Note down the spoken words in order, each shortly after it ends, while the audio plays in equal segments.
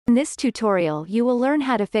In this tutorial you will learn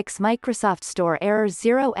how to fix Microsoft Store error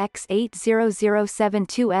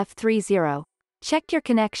 0x80072F30. Check your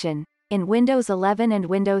connection, in Windows 11 and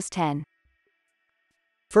Windows 10.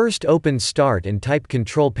 First open Start and type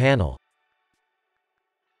Control Panel.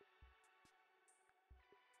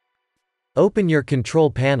 Open your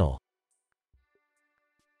Control Panel.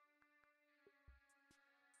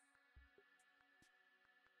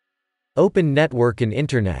 Open Network and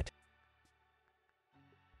Internet.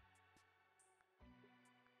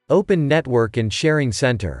 Open Network and Sharing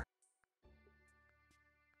Center.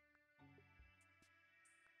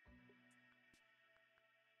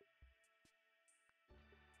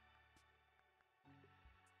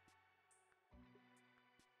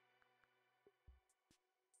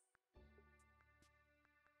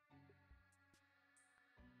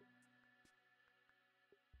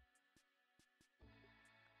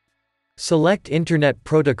 Select Internet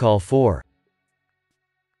Protocol 4.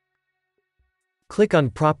 Click on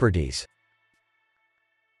Properties.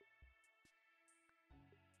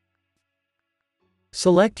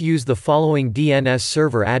 Select Use the following DNS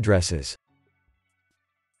server addresses.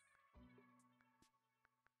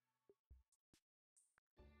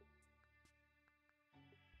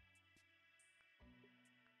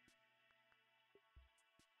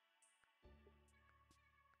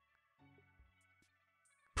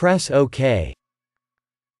 Press OK.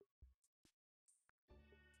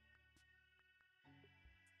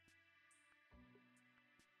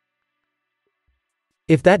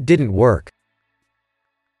 If that didn't work,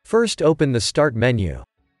 first open the Start menu.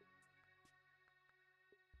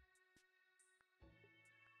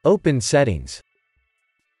 Open Settings.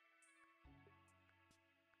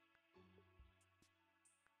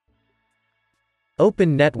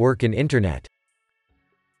 Open Network and Internet.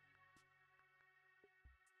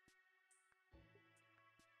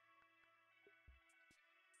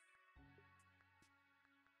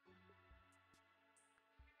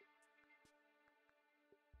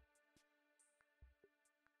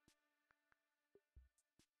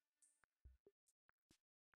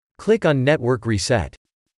 Click on Network Reset.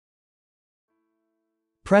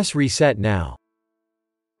 Press Reset now.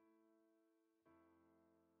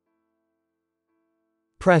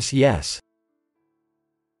 Press Yes.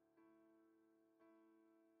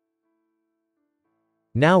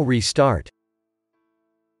 Now restart.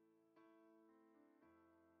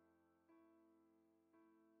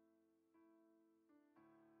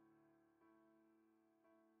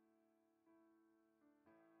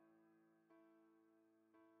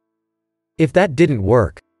 If that didn't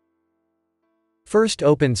work, first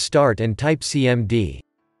open Start and type CMD.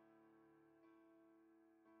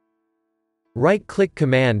 Right-click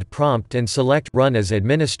Command Prompt and select Run as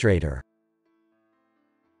Administrator.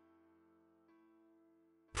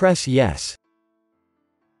 Press Yes.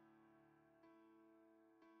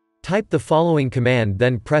 Type the following command,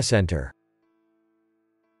 then press Enter.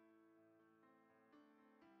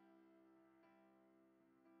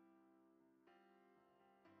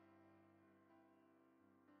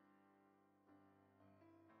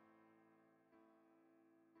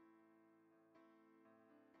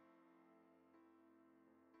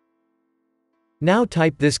 Now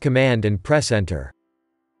type this command and press Enter.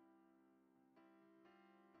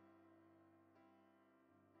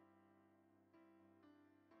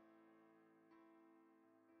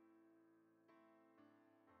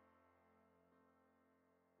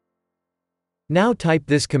 Now type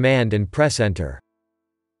this command and press Enter.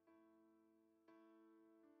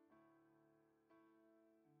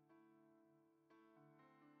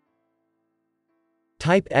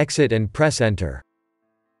 Type Exit and press Enter.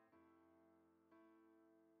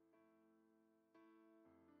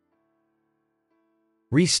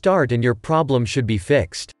 Restart and your problem should be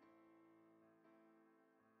fixed.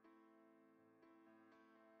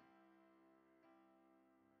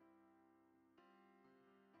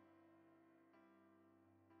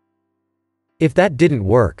 If that didn't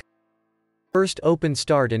work, first open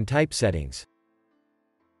Start and type Settings.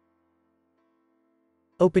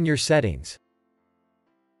 Open your settings.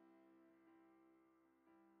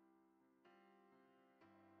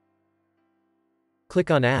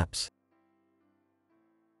 Click on Apps.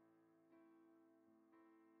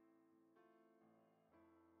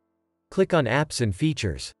 Click on Apps and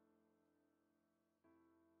Features.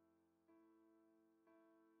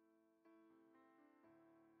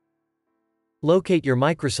 Locate your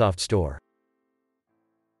Microsoft Store.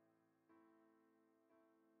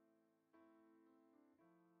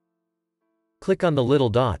 Click on the little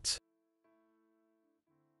dots.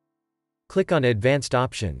 Click on Advanced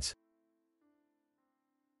Options.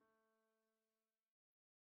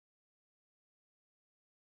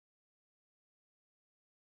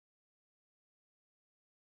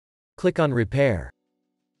 Click on Repair.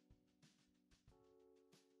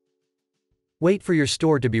 Wait for your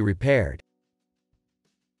store to be repaired.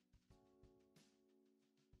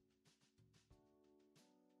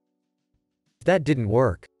 If that didn't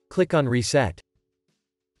work, click on Reset.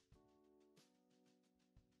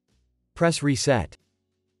 Press Reset.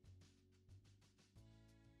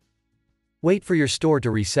 Wait for your store to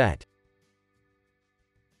reset.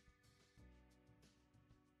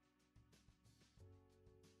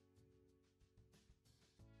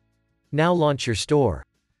 Now launch your store.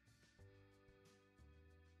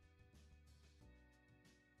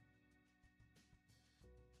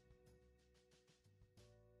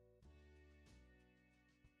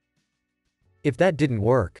 If that didn't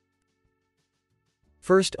work,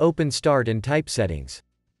 first open Start and type Settings.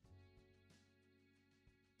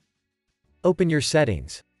 Open your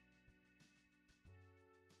settings.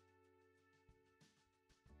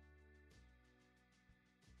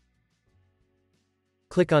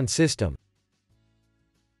 Click on System.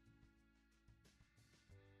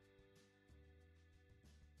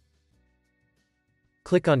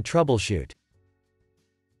 Click on Troubleshoot.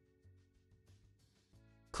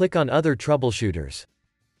 Click on Other Troubleshooters.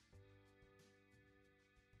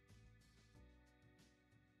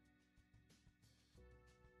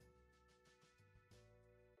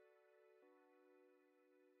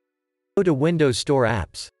 Go to Windows Store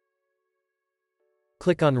Apps.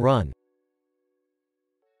 Click on Run.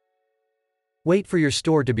 Wait for your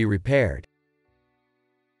store to be repaired.